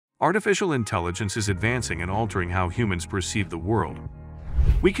Artificial intelligence is advancing and altering how humans perceive the world.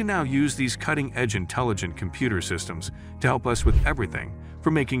 We can now use these cutting-edge intelligent computer systems to help us with everything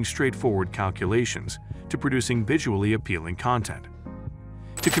from making straightforward calculations to producing visually appealing content.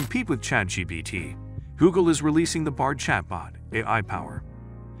 To compete with ChatGPT, Google is releasing the Bard chatbot, AI Power.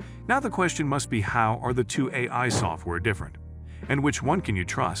 Now the question must be, how are the two AI software different? And which one can you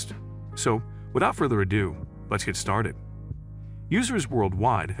trust? So, without further ado, let's get started. Users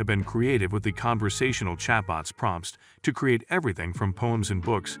worldwide have been creative with the conversational chatbot's prompts to create everything from poems and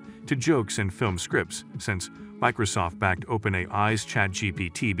books to jokes and film scripts since Microsoft-backed OpenAI's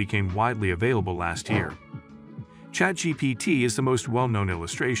ChatGPT became widely available last year. ChatGPT is the most well-known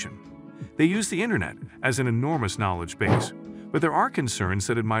illustration. They use the internet as an enormous knowledge base, but there are concerns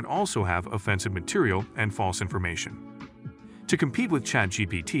that it might also have offensive material and false information. To compete with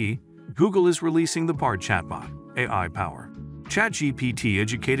ChatGPT, Google is releasing the Bard chatbot, AI Power. ChatGPT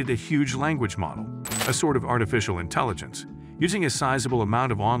educated a huge language model, a sort of artificial intelligence, using a sizable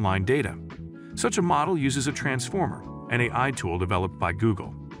amount of online data. Such a model uses a transformer, an AI tool developed by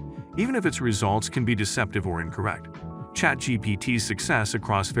Google. Even if its results can be deceptive or incorrect, ChatGPT's success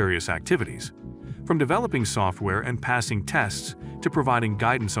across various activities, from developing software and passing tests to providing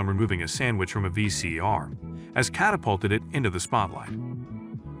guidance on removing a sandwich from a VCR, has catapulted it into the spotlight.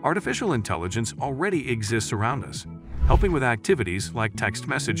 Artificial intelligence already exists around us, helping with activities like text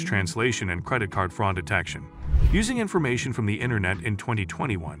message translation and credit card fraud detection. Using information from the internet in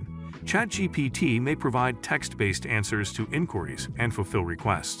 2021, ChatGPT may provide text-based answers to inquiries and fulfill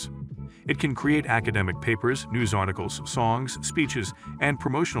requests. It can create academic papers, news articles, songs, speeches, and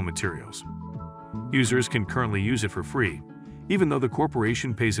promotional materials. Users can currently use it for free, even though the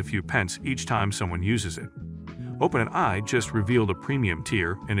corporation pays a few pence each time someone uses it. OpenAI just revealed a premium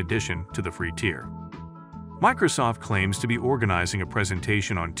tier in addition to the free tier. Microsoft claims to be organizing a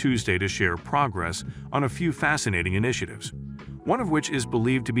presentation on Tuesday to share progress on a few fascinating initiatives, one of which is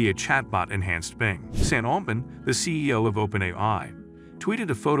believed to be a chatbot-enhanced Bing. Sam Altman, the CEO of OpenAI, tweeted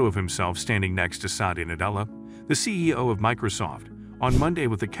a photo of himself standing next to Satya Nadella, the CEO of Microsoft, on Monday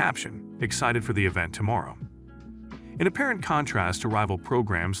with the caption, "Excited for the event tomorrow." In apparent contrast to rival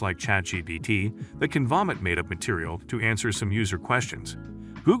programs like ChatGPT that can vomit made-up material to answer some user questions,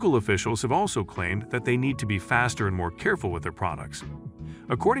 Google officials have also claimed that they need to be faster and more careful with their products.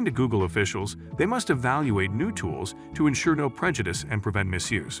 According to Google officials, they must evaluate new tools to ensure no prejudice and prevent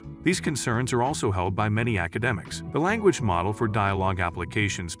misuse. These concerns are also held by many academics. The language model for dialogue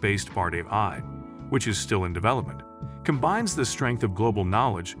applications-based Bard AI, which is still in development, combines the strength of global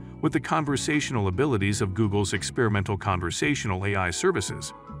knowledge with the conversational abilities of Google's experimental conversational AI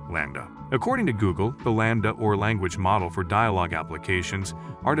services, Lambda. According to Google, the Lambda, or language model for dialogue applications,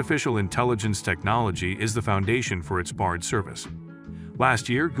 artificial intelligence technology is the foundation for its Bard service. Last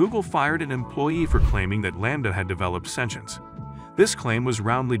year, Google fired an employee for claiming that Lambda had developed sentience. This claim was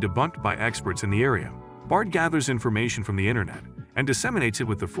roundly debunked by experts in the area. Bard gathers information from the internet and disseminates it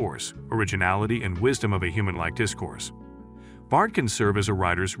with the force, originality, and wisdom of a human-like discourse. Bard can serve as a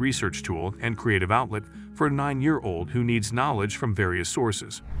writer's research tool and creative outlet for a 9-year-old who needs knowledge from various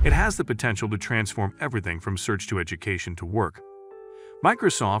sources. It has the potential to transform everything from search to education to work.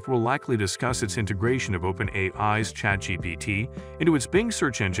 Microsoft will likely discuss its integration of OpenAI's ChatGPT into its Bing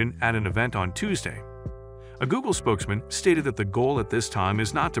search engine at an event on Tuesday. A Google spokesman stated that the goal at this time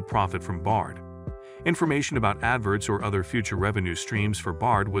is not to profit from Bard. Information about adverts or other future revenue streams for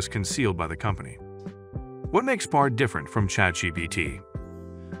Bard was concealed by the company. What makes Bard different from ChatGPT?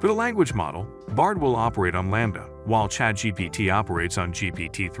 For the language model, Bard will operate on Lambda, while ChatGPT operates on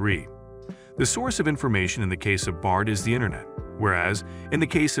GPT-3. The source of information in the case of Bard is the internet, whereas in the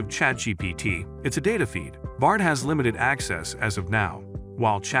case of ChatGPT, it's a data feed. Bard has limited access as of now,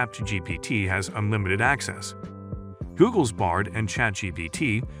 while ChatGPT has unlimited access. Google's Bard and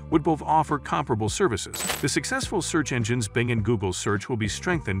ChatGPT would both offer comparable services. The successful search engines Bing and Google Search will be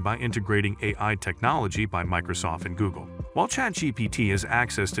strengthened by integrating AI technology by Microsoft and Google. While ChatGPT has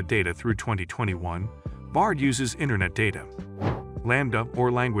access to data through 2021, Bard uses internet data. Lambda,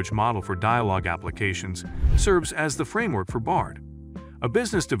 or language model for dialogue applications, serves as the framework for Bard. A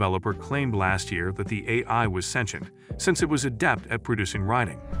business developer claimed last year that the AI was sentient, since it was adept at producing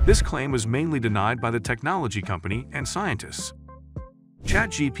writing. This claim was mainly denied by the technology company and scientists.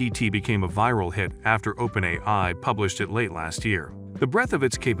 ChatGPT became a viral hit after OpenAI published it late last year. The breadth of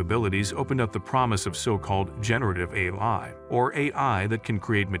its capabilities opened up the promise of so-called generative AI, or AI that can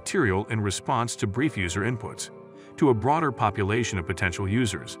create material in response to brief user inputs, to a broader population of potential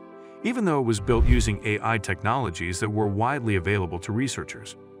users, even though it was built using AI technologies that were widely available to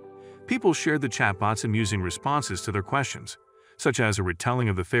researchers. People shared the chatbot's amusing responses to their questions, such as a retelling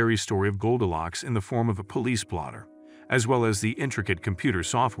of the fairy story of Goldilocks in the form of a police blotter, as well as the intricate computer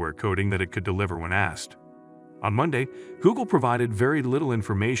software coding that it could deliver when asked. On Monday, Google provided very little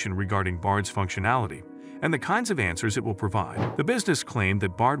information regarding Bard's functionality and the kinds of answers it will provide. The business claimed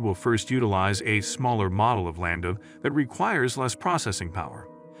that Bard will first utilize a smaller model of LaMDA that requires less processing power,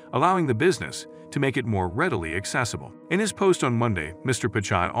 allowing the business to make it more readily accessible. In his post on Monday, Mr.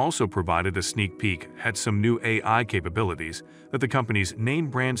 Pichai also provided a sneak peek at some new AI capabilities that the company's name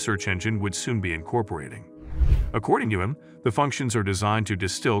brand search engine would soon be incorporating. According to him, the functions are designed to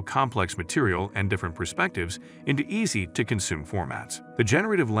distill complex material and different perspectives into easy-to-consume formats. The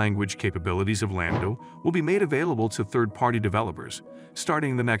generative language capabilities of LaMDA will be made available to third-party developers,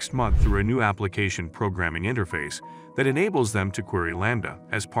 starting the next month through a new application programming interface that enables them to query LaMDA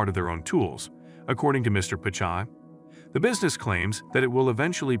as part of their own tools, according to Mr. Pichai. The business claims that it will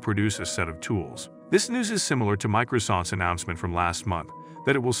eventually produce a set of tools. This news is similar to Microsoft's announcement from last month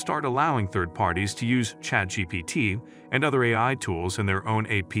that it will start allowing third parties to use ChatGPT and other AI tools in their own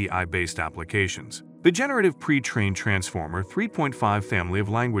API-based applications. The Generative Pre-trained Transformer 3.5 family of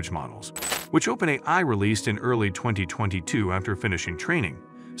language models, which OpenAI released in early 2022 after finishing training,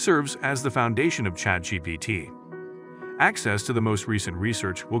 serves as the foundation of ChatGPT. Access to the most recent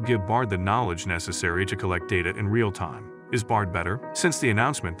research will give Bard the knowledge necessary to collect data in real time. Is Bard better? Since the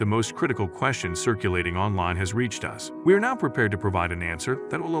announcement, the most critical question circulating online has reached us. We are now prepared to provide an answer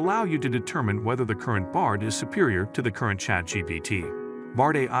that will allow you to determine whether the current Bard is superior to the current ChatGPT.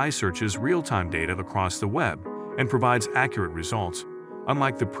 Bard AI searches real-time data across the web and provides accurate results,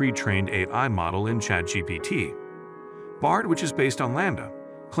 unlike the pre-trained AI model in ChatGPT. Bard, which is based on LaMDA,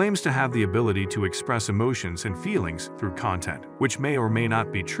 claims to have the ability to express emotions and feelings through content, which may or may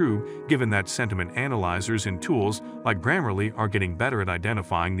not be true given that sentiment analyzers in tools like Grammarly are getting better at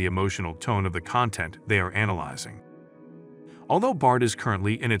identifying the emotional tone of the content they are analyzing. Although Bard is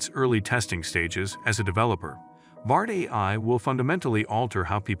currently in its early testing stages as a developer, Bard AI will fundamentally alter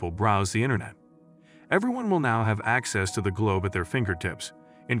how people browse the internet. Everyone will now have access to the globe at their fingertips,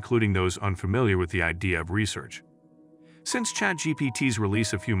 including those unfamiliar with the idea of research. Since ChatGPT's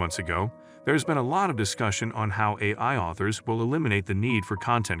release a few months ago, there's been a lot of discussion on how AI authors will eliminate the need for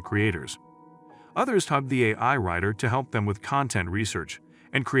content creators. Others tugged the AI writer to help them with content research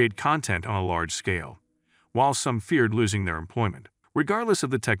and create content on a large scale, while some feared losing their employment. Regardless of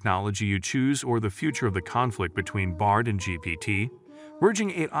the technology you choose or the future of the conflict between Bard and GPT,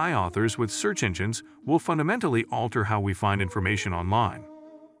 merging AI authors with search engines will fundamentally alter how we find information online.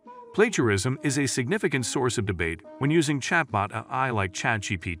 Plagiarism is a significant source of debate when using chatbot AI like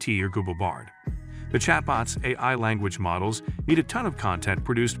ChatGPT or Google Bard. The chatbot's AI language models need a ton of content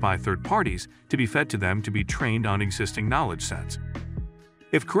produced by third parties to be fed to them to be trained on existing knowledge sets.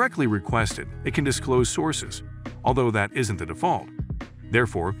 If correctly requested, it can disclose sources, although that isn't the default.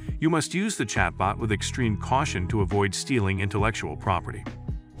 Therefore, you must use the chatbot with extreme caution to avoid stealing intellectual property.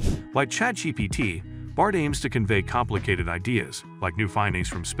 Like ChatGPT, Bard aims to convey complicated ideas, like new findings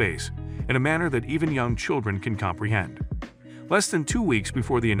from space, in a manner that even young children can comprehend. Less than 2 weeks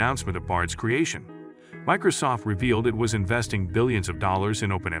before the announcement of Bard's creation, Microsoft revealed it was investing billions of dollars in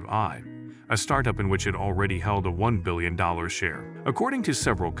OpenAI, a startup in which it already held a $1 billion share. According to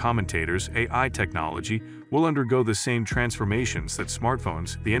several commentators, AI technology will undergo the same transformations that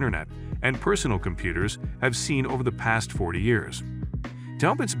smartphones, the internet, and personal computers have seen over the past 40 years. To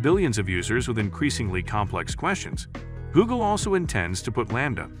help its billions of users with increasingly complex questions, Google also intends to put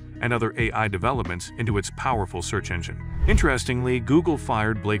LaMDA and other AI developments into its powerful search engine. Interestingly, Google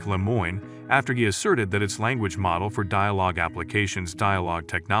fired Blake Lemoine after he asserted that its language model for dialogue applications dialogue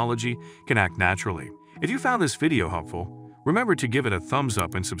technology can act naturally. If you found this video helpful, remember to give it a thumbs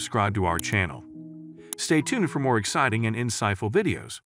up and subscribe to our channel. Stay tuned for more exciting and insightful videos.